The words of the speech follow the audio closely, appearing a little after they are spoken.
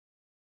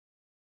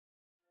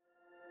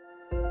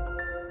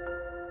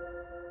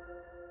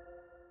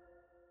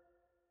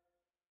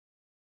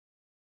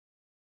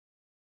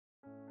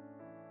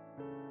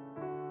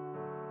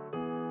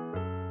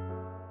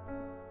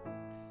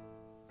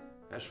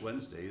Ash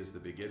Wednesday is the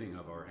beginning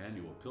of our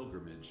annual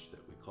pilgrimage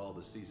that we call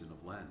the season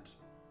of Lent.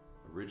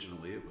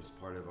 Originally, it was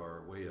part of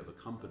our way of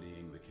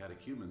accompanying the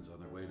catechumens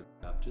on their way to the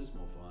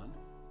baptismal font,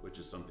 which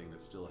is something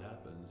that still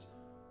happens,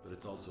 but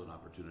it's also an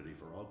opportunity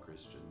for all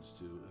Christians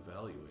to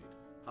evaluate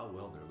how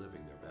well they're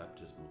living their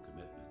baptismal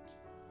commitment.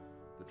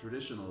 The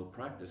traditional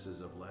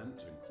practices of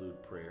Lent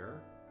include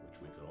prayer, which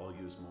we could all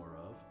use more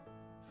of,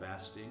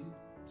 fasting,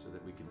 so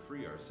that we can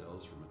free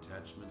ourselves from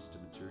attachments to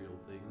material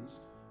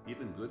things,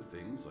 even good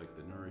things like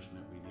the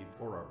nourishment we need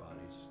for our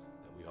bodies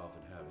that we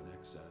often have in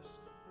excess,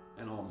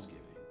 and almsgiving,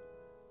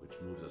 which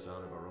moves us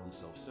out of our own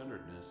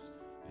self-centeredness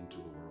into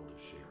a world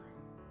of sharing.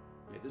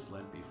 May this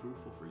Lent be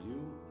fruitful for you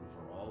and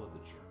for all of the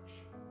Church.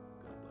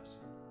 God bless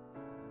you.